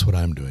that's what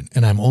I'm doing.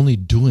 And I'm only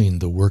doing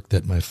the work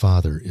that my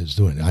Father is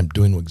doing. I'm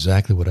doing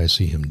exactly what I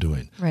see him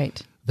doing.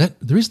 right. The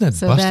reason that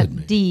So busted that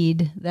me.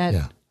 deed,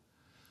 that...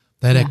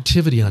 That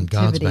activity on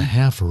God's Activity.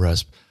 behalf for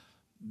us,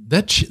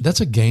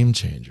 that's a game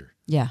changer.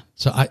 Yeah.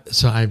 So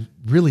I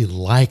really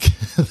like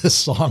the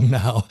song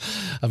now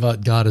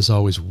about God is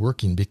always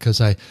working, because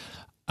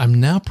I'm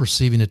now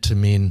perceiving it to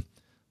mean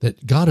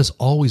that God is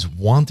always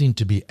wanting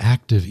to be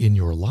active in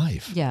your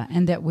life. Yeah,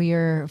 and that we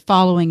are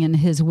following in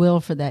his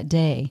will for that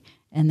day,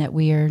 and that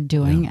we are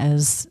doing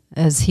as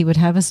he would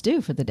have us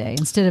do for the day.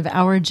 Instead of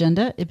our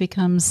agenda, it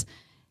becomes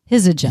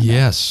his agenda.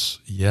 Yes,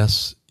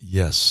 yes,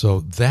 Yes.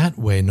 So that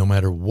way, no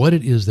matter what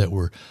it is that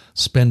we're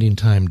spending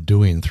time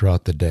doing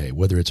throughout the day,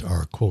 whether it's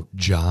our quote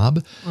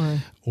job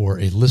or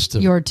a list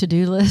of your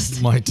to-do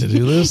list, my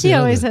to-do list, he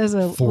always has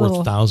a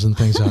 4,000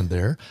 things on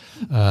there,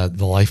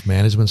 the life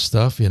management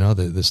stuff,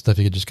 the stuff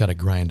you just got to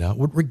grind out,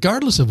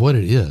 regardless of what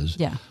it is.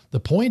 Yeah. The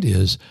point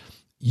is,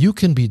 you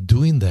can be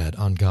doing that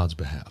on God's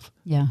behalf.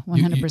 Yeah,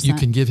 100%. You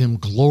can give him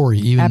glory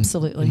even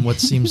Absolutely. in what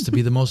seems to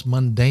be the most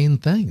mundane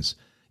things,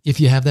 if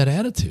you have that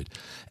attitude.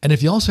 And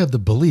if you also have the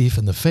belief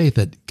and the faith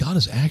that God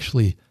is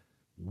actually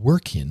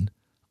working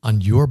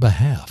on your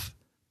behalf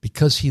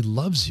because he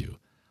loves you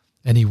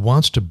and he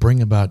wants to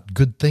bring about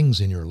good things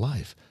in your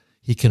life.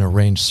 He can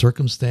arrange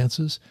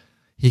circumstances.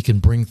 He can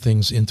bring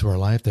things into our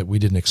life that we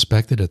didn't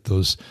expect it at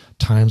those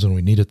times when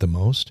we need it the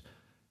most.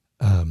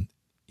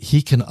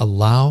 He can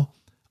allow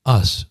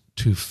us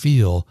to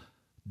feel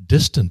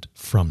distant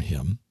from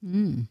him.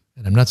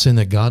 And I'm not saying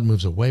that God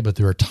moves away, but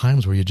there are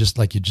times where you just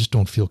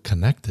don't feel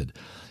connected.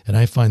 And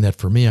I find that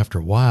for me, after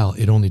a while,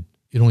 it only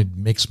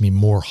makes me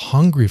more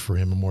hungry for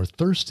him and more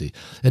thirsty.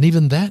 And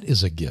even that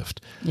is a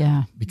gift.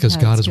 Yeah. Because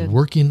Yeah, God it's is good.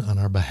 working on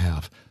our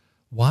behalf.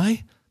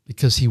 Why?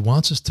 Because he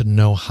wants us to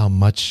know how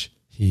much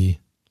he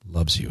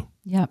loves you.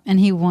 Yeah, and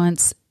he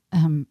wants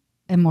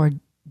a more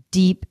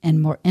deep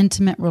and more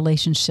intimate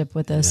relationship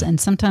with us. Yeah. And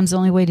sometimes the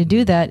only way to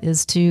do that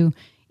is to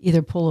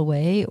either pull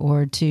away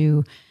or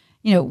to,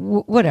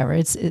 whatever.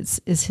 It's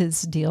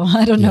his deal.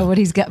 I don't know what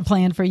he's got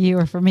planned for you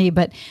or for me,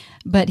 but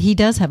he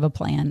does have a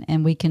plan,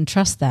 and we can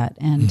trust that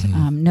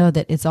and know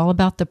that it's all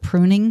about the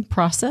pruning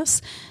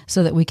process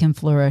so that we can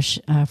flourish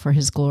for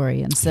his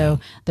glory. And so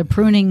the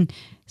pruning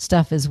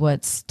stuff is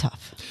what's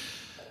tough.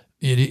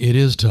 It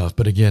is tough,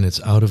 but again,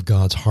 it's out of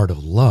God's heart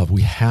of love.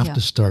 We have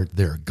to start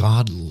there.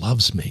 God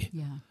loves me.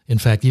 Yeah. In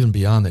fact, even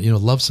beyond that,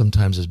 love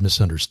sometimes is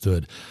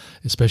misunderstood,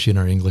 especially in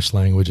our English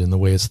language and the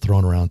way it's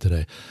thrown around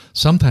today.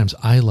 Sometimes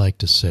I like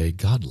to say,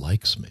 God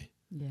likes me.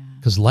 Yeah.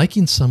 Because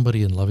liking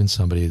somebody and loving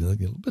somebody is a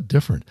little bit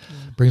different.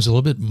 Brings a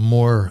little bit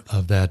more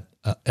of that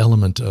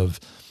element of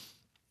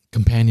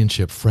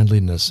companionship,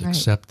 friendliness,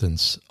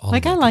 acceptance. All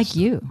Like of I that like good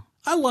you. stuff.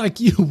 I like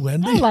you,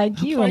 Wendy. I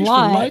like you a Thanks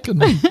lot. for liking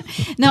me.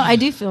 No, I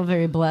do feel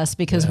very blessed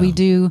because we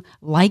do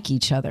like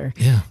each other.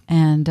 Yeah.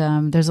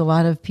 And there's a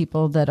lot of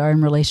people that are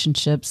in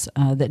relationships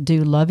that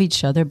do love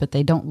each other, but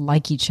they don't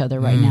like each other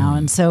right now.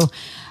 And so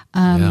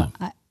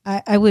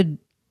I would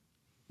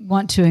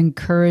want to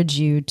encourage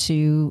you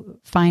to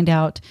find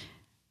out,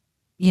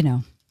 do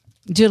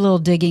a little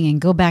digging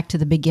and go back to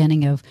the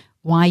beginning of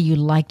why you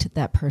liked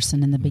that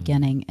person in the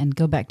beginning, and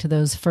go back to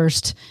those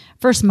first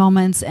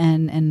moments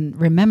and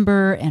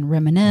remember and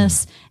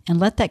reminisce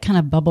and let that kind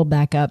of bubble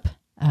back up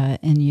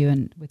in you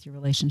and with your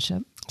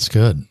relationship. It's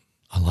good.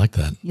 I like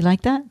that. You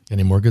like that?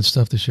 Any more good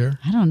stuff to share?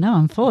 I don't know.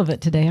 I'm full of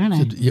it today, aren't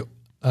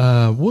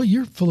I? Well,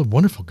 you're full of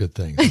wonderful good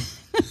things.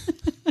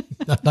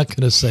 I'm not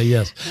going to say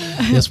yes.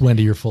 Yes,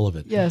 Wendy, you're full of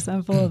it. Yes,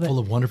 I'm full of it. Full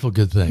of wonderful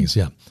good things,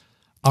 yeah.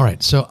 All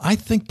right, so I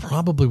think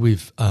probably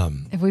we've...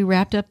 Have we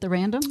wrapped up the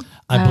random?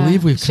 I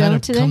believe we've show kind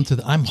of today? come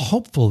to... I'm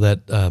hopeful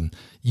that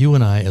you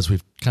and I, as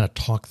we've kind of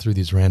talked through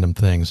these random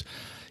things,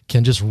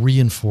 can just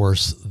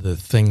reinforce the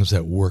things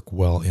that work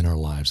well in our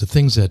lives, the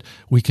things that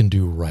we can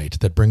do right,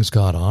 that brings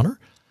God honor,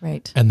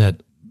 Right. and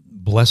that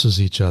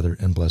blesses each other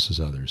and blesses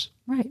others.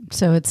 Right.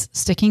 So it's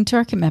sticking to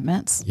our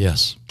commitments,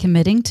 Yes.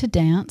 committing to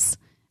dance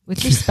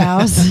with your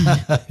spouse.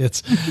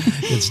 It's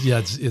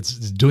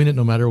doing it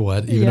no matter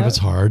what, even if it's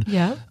hard.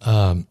 Yeah.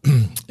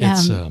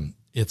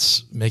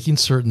 It's making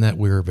certain that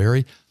we're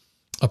very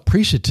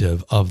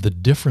appreciative of the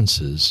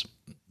differences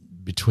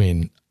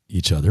between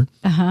each other.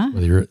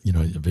 Whether you're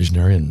a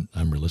visionary and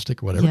I'm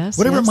realistic or whatever, Yes,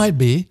 whatever yes. it might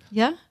be.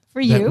 Yeah.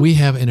 For That you. we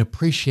have an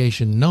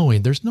appreciation,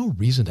 knowing there's no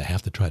reason to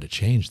have to try to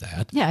change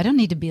that. Yeah, I don't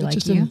need to be like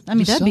Just you. I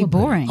mean, just that'd be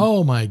celebrate. boring.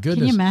 Oh my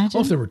goodness! imagine?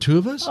 Oh, if there were two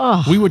of us,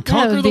 Oh, we would that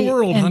conquer would the be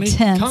world, honey.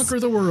 intense. Conquer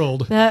the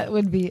world. That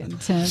would be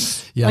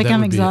intense. Yeah, like that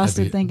I'm would be-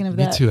 exhausted thinking of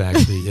that. Me too,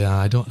 actually. Yeah,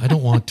 I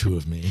don't want two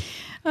of me.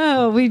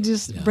 Oh, we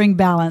just bring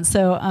balance.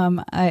 So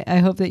I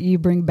hope that you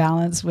bring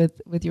balance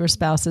with your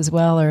spouse as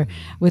well, or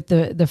with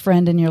the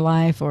friend in your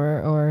life,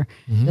 or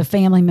the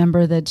family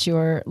member that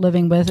you're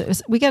living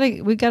with. We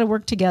gotta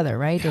work together,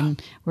 right? Yeah.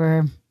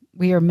 And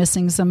we are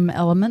missing some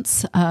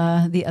elements.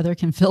 The other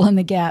can fill in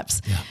the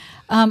gaps.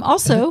 Yeah.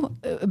 Also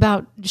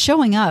about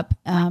showing up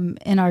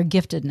in our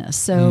giftedness.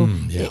 So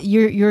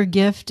your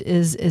gift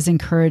is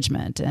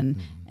encouragement, and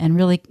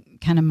really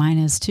kind of mine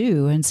is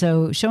too. And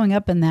so showing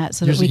up in that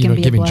so that Just, we can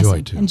be a giving blessing.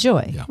 joy too. And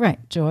joy, Yeah. right?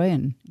 Joy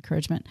and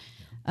encouragement.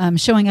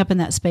 Showing up in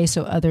that space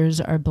so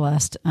others are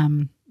blessed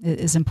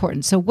is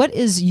important. So what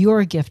is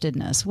your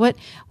giftedness? What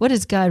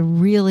has God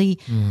really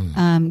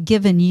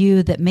given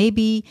you that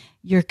maybe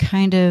you're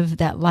kind of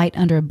that light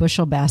under a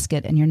bushel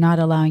basket and you're not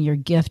allowing your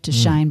gift to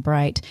shine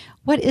bright.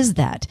 What is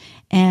that?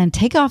 And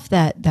take off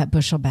that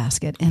bushel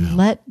basket and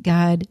let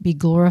God be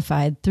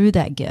glorified through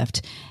that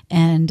gift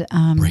and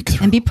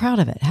be proud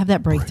of it. Have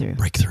that breakthrough.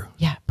 Breakthrough.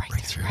 Yeah,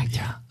 breakthrough.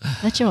 Yeah.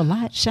 Let your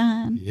light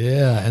shine.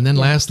 Yeah. And then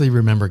lastly,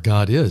 remember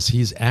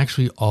He's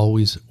actually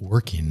always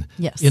working.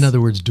 Yes. In other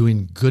words,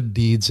 doing good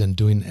deeds and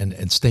doing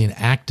and staying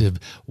active.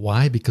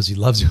 Why? Because he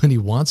loves you and he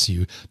wants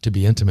you to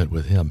be intimate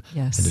with him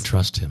and to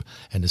trust him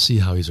and to see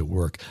how he's at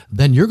work.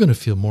 Then you're going to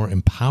feel more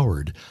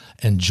empowered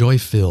and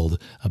joy-filled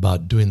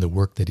about doing the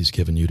work that he's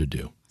given you to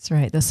do. That's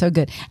right. That's so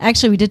good.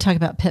 Actually, we did talk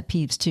about pet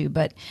peeves too,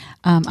 but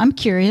I'm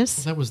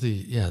curious. That was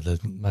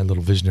my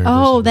little visionary.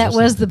 Oh, that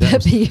was the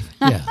pet peeve.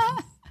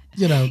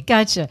 Yeah.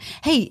 Gotcha.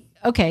 Hey,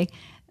 okay.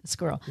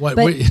 Squirrel. What?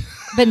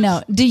 But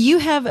no, do you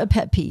have a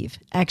pet peeve?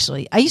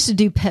 Actually, I used to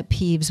do pet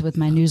peeves with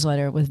my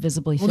newsletter with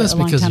Visibly Fit that's a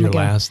long because time your ago.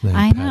 last name,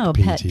 I know,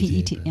 Pet, Pet,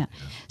 P-E-T. P-E-T, Yeah.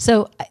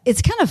 So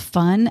it's kind of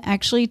fun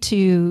actually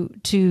to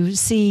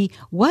see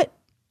what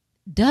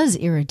does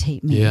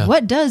irritate me. Yeah.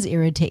 What does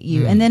irritate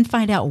you? And then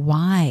find out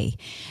why.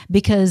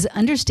 Because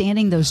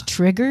understanding those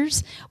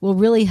triggers will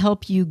really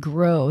help you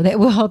grow. That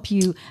will help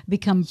you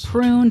become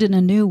pruned in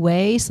a new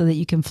way so that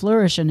you can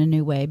flourish in a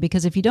new way.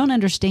 Because if you don't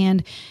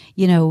understand,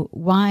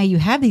 why you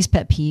have these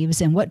pet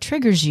peeves and what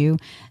triggers you,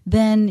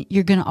 then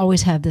you're going to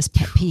always have this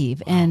pet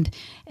peeve. And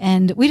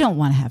we don't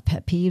want to have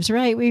pet peeves,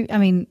 right?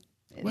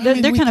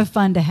 They're kind of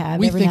fun to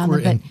have every now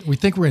and then. We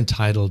think we're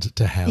entitled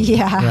to have them,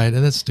 right?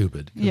 And that's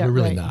stupid. Yeah, we're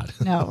really not.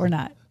 No, we're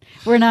not.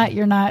 We're not.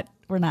 You're not.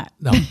 We're not.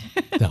 No.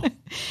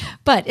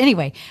 But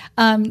anyway,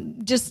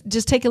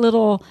 just take a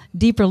little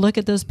deeper look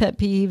at those pet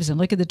peeves and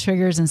look at the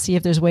triggers and see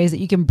if there's ways that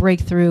you can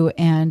break through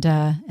and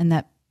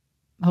that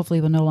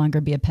hopefully will no longer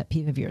be a pet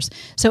peeve of yours.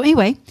 So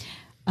anyway,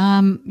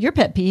 your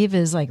pet peeve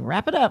is like,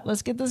 wrap it up.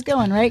 Let's get this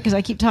going, right? Because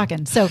I keep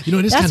talking. So it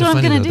is that's kind of what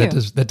funny, I'm going to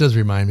do. That does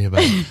remind me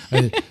about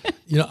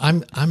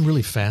I'm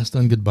really fast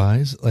on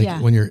goodbyes.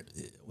 Like when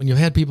you've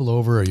had people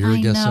over or you're a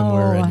guest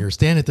somewhere and you're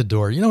standing at the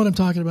door, you know what I'm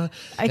talking about?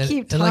 I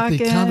keep talking. Like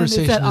the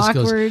conversation just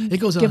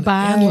goes on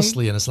goodbye.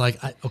 Endlessly. And it's like,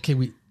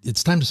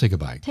 it's time to say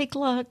goodbye. Take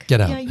luck.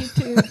 Get out. Yeah, you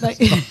too.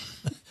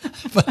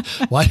 But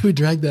why do we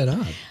drag that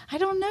on? I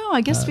don't know.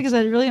 I guess because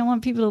I really don't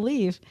want people to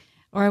leave.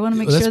 Or I want to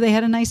make sure they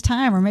had a nice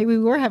time, or maybe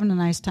we were having a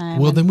nice time.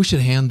 Well, then we should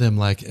hand them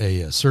like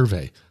a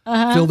survey.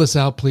 Fill this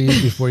out,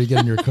 please, before you get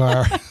in your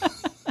car.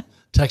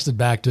 Text it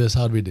back to us.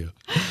 How'd we do?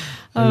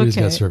 Everybody's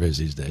got surveys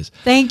these days.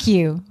 Thank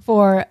you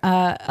for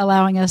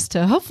allowing us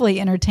to hopefully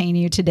entertain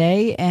you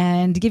today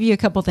and give you a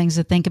couple things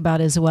to think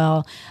about as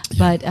well.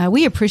 Yeah. But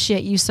we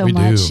appreciate you so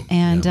much.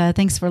 And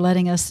thanks for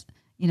letting us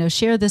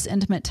share this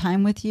intimate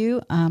time with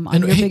you on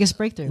your biggest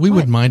breakthrough. We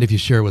wouldn't mind if you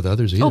share with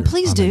others either. Oh,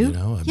 please do.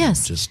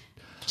 Yes.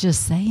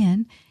 Just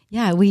saying.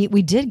 Yeah, we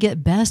did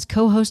get Best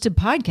Co-Hosted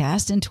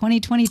Podcast in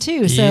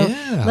 2022. So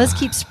let's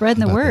keep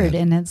spreading the word,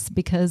 and it's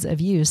because of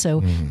you.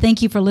 So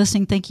thank you for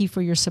listening. Thank you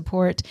for your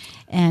support.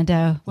 And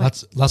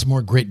lots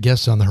more great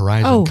guests on the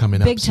horizon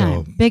coming up.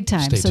 Big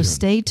time. So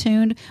stay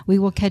tuned. We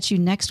will catch you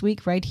next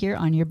week right here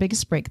on Your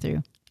Biggest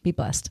Breakthrough. Be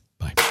blessed.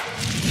 Bye.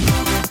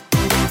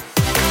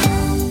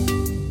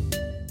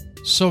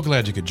 So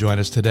glad you could join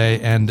us today,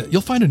 and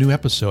you'll find a new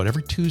episode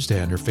every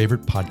Tuesday on your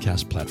favorite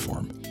podcast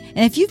platform.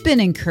 And if you've been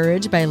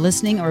encouraged by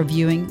listening or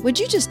viewing, would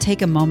you just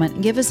take a moment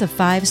and give us a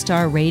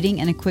 5-star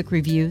rating and a quick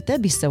review?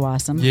 That'd be so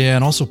awesome. Yeah,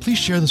 and also please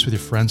share this with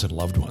your friends and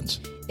loved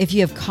ones. If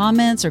you have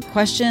comments or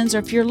questions, or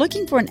if you're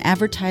looking for an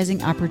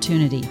advertising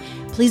opportunity,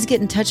 please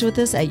get in touch with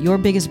us at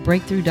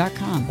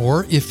yourbiggestbreakthrough.com.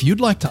 Or if you'd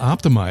like to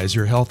optimize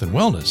your health and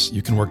wellness,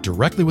 you can work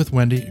directly with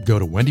Wendy. Go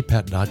to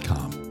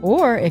wendypet.com.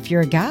 Or if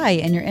you're a guy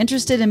and you're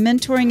interested in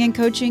mentoring and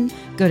coaching,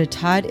 go to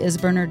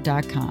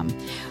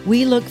toddisberner.com.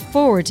 We look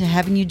forward to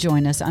having you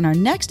join us on our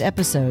next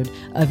episode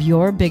of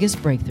Your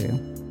Biggest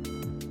Breakthrough.